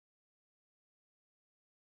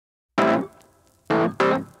Good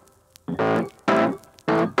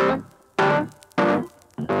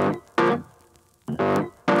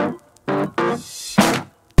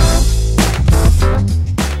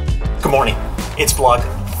morning. It's vlog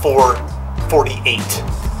 448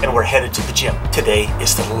 and we're headed to the gym. Today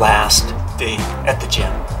is the last day at the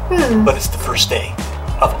gym, but it's the first day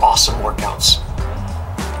of awesome workouts.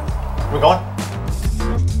 We're going?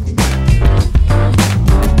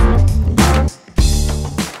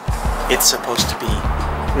 It's supposed to be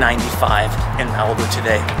 95 in Malibu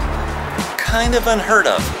today. Kind of unheard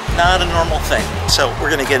of, not a normal thing. So we're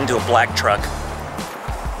gonna get into a black truck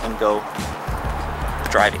and go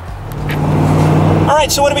driving. All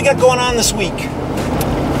right, so what do we got going on this week?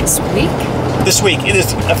 This week, it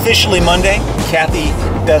is officially Monday. Kathy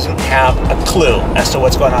doesn't have a clue as to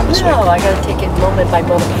what's going on this week. No, I gotta take it moment by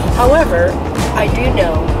moment. However, I do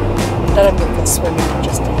know that I'm gonna go swimming in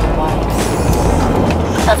just a little while.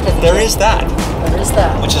 After the There gym. is that. There is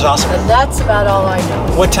that. Which is awesome. And that's about all I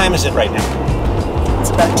know. What time is it right now?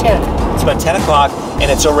 It's about 10. It's about 10 o'clock and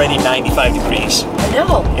it's already 95 degrees. I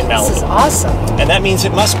know. In Malibu. This is awesome. And that means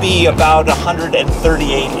it must be about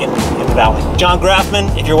 138 in the valley. John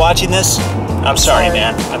Graffman, if you're watching this, I'm sorry,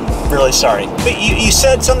 man. I'm really sorry. But you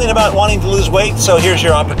said something about wanting to lose weight, so here's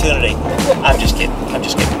your opportunity. I'm just kidding. I'm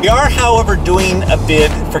just kidding. We are, however, doing a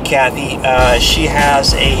bid for Kathy. She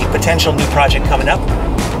has a potential new project coming up.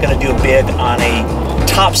 Going to do a bid on a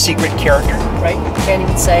top secret character. Right? Can't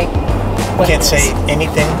even say what Can't say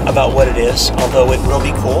anything about what it is, although it will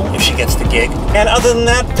be cool if she gets the gig. And other than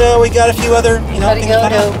that, we got a few other, Gotta things go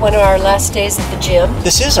coming up. to one of our last days at the gym.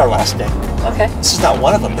 This is our last day. Okay. This is not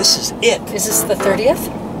one of them. This is it. Is this the 30th?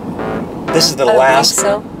 This is the I don't last.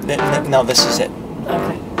 think so. No, this is it.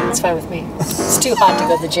 Okay. It's fine with me. It's too hot to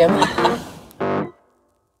go to the gym.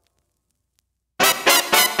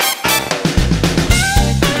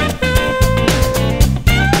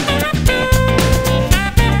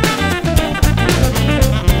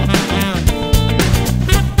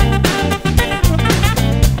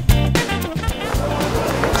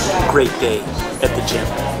 Great day at the gym.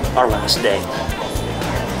 Our last day.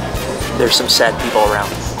 There's some sad people around,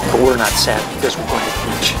 but we're not sad because we're going to the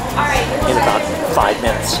beach in about 5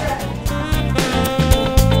 minutes.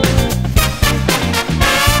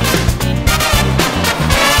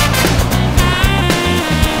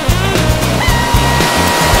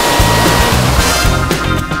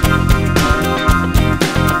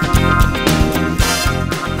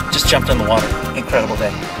 Just jumped in the water. Incredible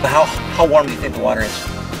day. How warm do you think the water is?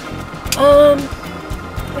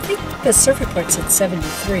 I think the surf report said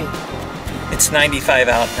 73. It's 95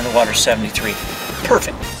 out and the water's 73.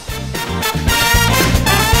 Perfect.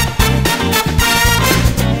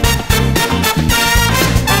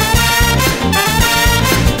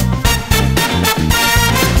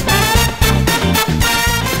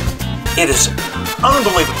 It is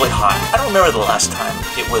unbelievably hot. I don't remember the last time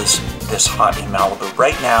it was this hot in Malibu.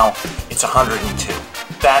 Right now, it's 102.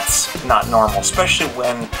 That's not normal, especially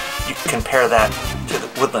when you compare that to the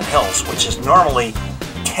Woodland Hills, which is normally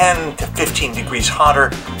 10 to 15 degrees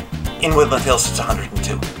hotter. In Woodland Hills, it's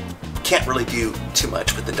 102. Can't really do too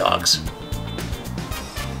much with the dogs.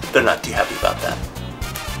 They're not too happy about that.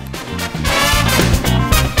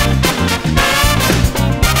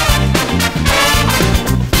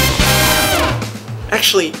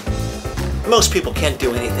 Actually, most people can't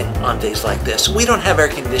do anything on days like this. We don't have air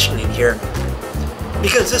conditioning here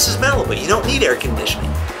because this is Malibu. You don't need air conditioning.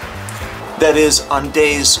 That is on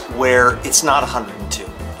days where it's not 102.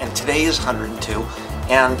 And today is 102,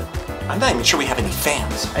 and I'm not even sure we have any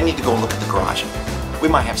fans. I need to go look at the garage. We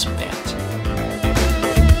might have some fans.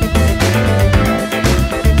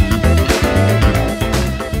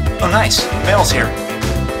 Oh, nice. Mail's here.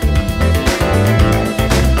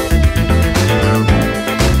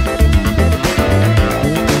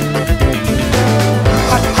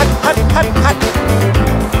 Hot.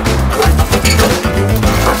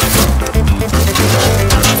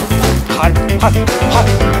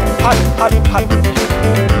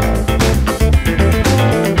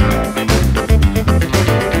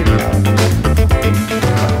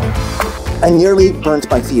 I nearly burnt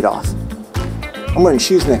my feet off. I'm wearing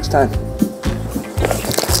shoes next time.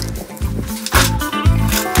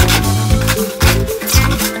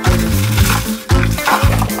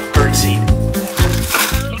 Birdseed.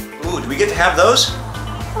 Ooh, do we get to have those?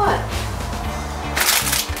 What?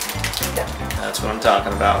 That's what I'm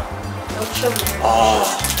talking about. Don't show me.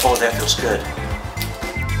 Oh, that feels good.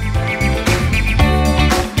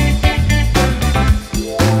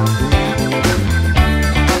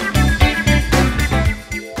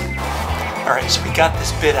 All right, so we got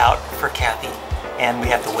this bid out for Kathy, and we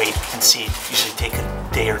have to wait and see. Usually take a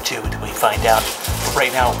day or two until we find out. But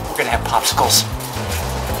right now, we're gonna have popsicles.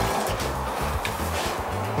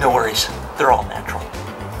 No worries, they're all natural.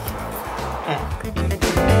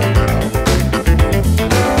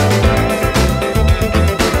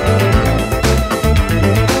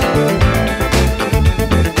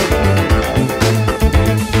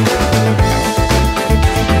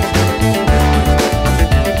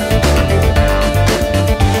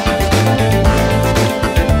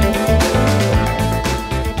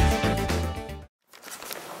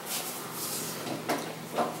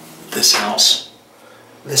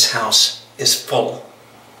 This house is full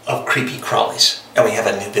of creepy crawlies, and we have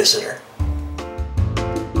a new visitor.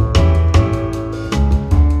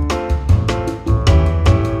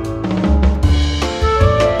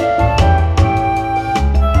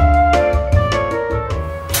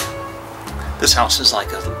 This house is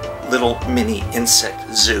like a little mini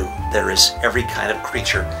insect zoo. There is every kind of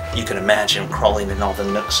creature you can imagine crawling in all the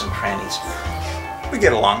nooks and crannies. We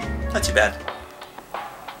get along, not too bad.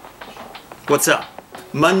 What's up?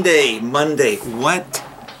 Monday. What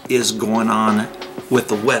is going on with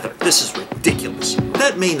the weather? This is ridiculous.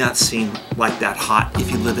 That may not seem like that hot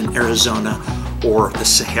if you live in Arizona or the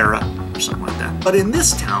Sahara or something like that. But in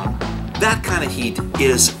this town, that kind of heat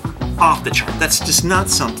is off the chart. That's just not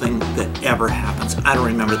something that ever happens. I don't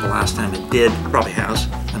remember the last time it did. Probably has.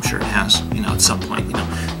 I'm sure it has, at some point,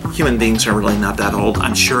 Human beings are really not that old.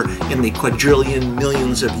 I'm sure in the quadrillion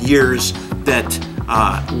millions of years that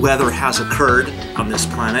weather has occurred on this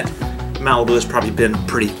planet, Malibu has probably been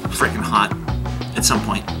pretty freaking hot at some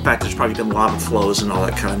point. In fact, there's probably been lava flows and all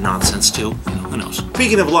that kind of nonsense too. Who knows?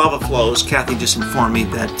 Speaking of lava flows, Kathy just informed me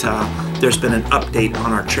that there's been an update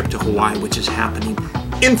on our trip to Hawaii, which is happening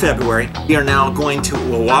in February. We are now going to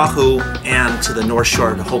Oahu and to the North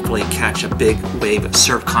Shore to hopefully catch a big wave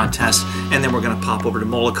surf contest, and then we're going to pop over to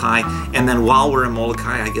Molokai, and then while we're in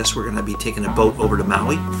Molokai, I guess we're going to be taking a boat over to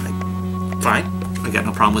Maui. Fine. I got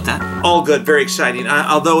no problem with that. All good, very exciting.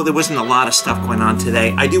 Although there wasn't a lot of stuff going on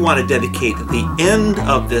today, I do want to dedicate the end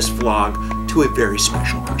of this vlog to a very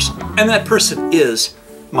special person. And that person is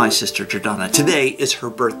my sister Jordana. Today is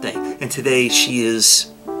her birthday, and today she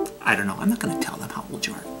is, I don't know, I'm not going to tell them how old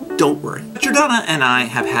you are. Don't worry. Jordana and I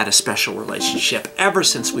have had a special relationship ever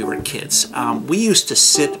since we were kids. We used to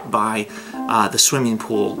sit by the swimming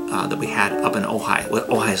pool that we had up in Ojai.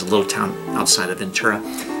 Ojai is a little town outside of Ventura.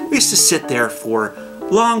 We used to sit there for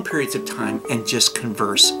long periods of time and just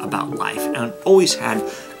converse about life, and always had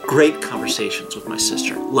great conversations with my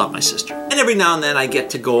sister. Love my sister. And every now and then I get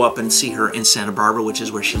to go up and see her in Santa Barbara, which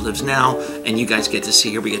is where she lives now, and you guys get to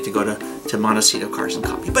see her. We get to go to Montecito Cars and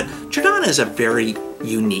Coffee. But Jordana is a very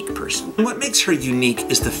unique person. And what makes her unique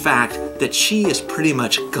is the fact that she is pretty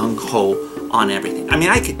much gung-ho on everything. I mean,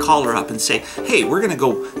 I could call her up and say, hey, we're gonna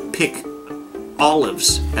go pick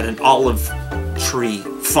olives at an olive tree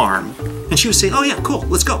farm, and she would say, oh yeah, cool,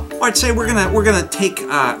 let's go. Or I'd say we're gonna take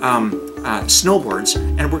snowboards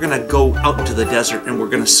and we're gonna go out into the desert and we're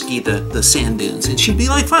gonna ski the sand dunes, and she'd be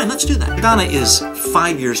like, fine, let's do that. Jordana is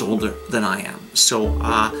 5 years older than I am, so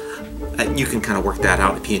you can kind of work that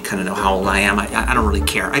out if you kind of know how old I am. I don't really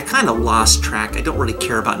care. I kind of lost track. I don't really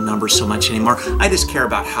care about numbers so much anymore. I just care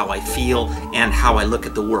about how I feel and how I look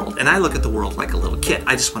at the world. And I look at the world like a little kid.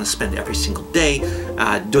 I just want to spend every single day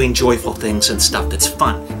doing joyful things and stuff that's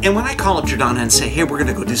fun. And when I call up Jordana and say, hey, we're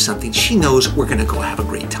going to go do something, she knows we're going to go have a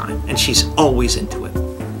great time. And she's always into it.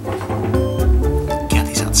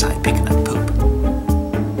 Kathy's outside picking up poop.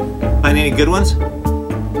 Find any good ones?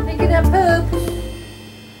 Picking up poop.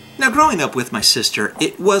 Now, growing up with my sister,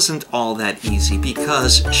 it wasn't all that easy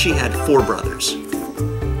because she had 4 brothers.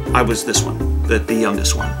 I was this one, the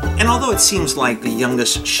youngest one. And although it seems like the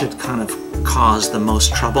youngest should kind of cause the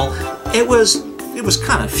most trouble, it was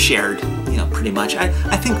kind of shared, pretty much. I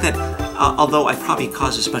think that although I probably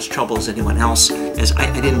caused as much trouble as anyone else, as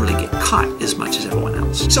I didn't really get caught as much as everyone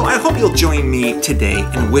else. So I hope you'll join me today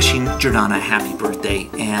in wishing Jordana a happy birthday.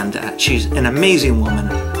 And she's an amazing woman,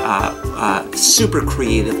 super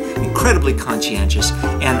creative, incredibly conscientious,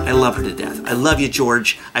 and I love her to death. I love you,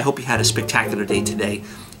 George. I hope you had a spectacular day today.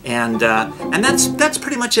 And that's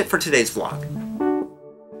pretty much it for today's vlog.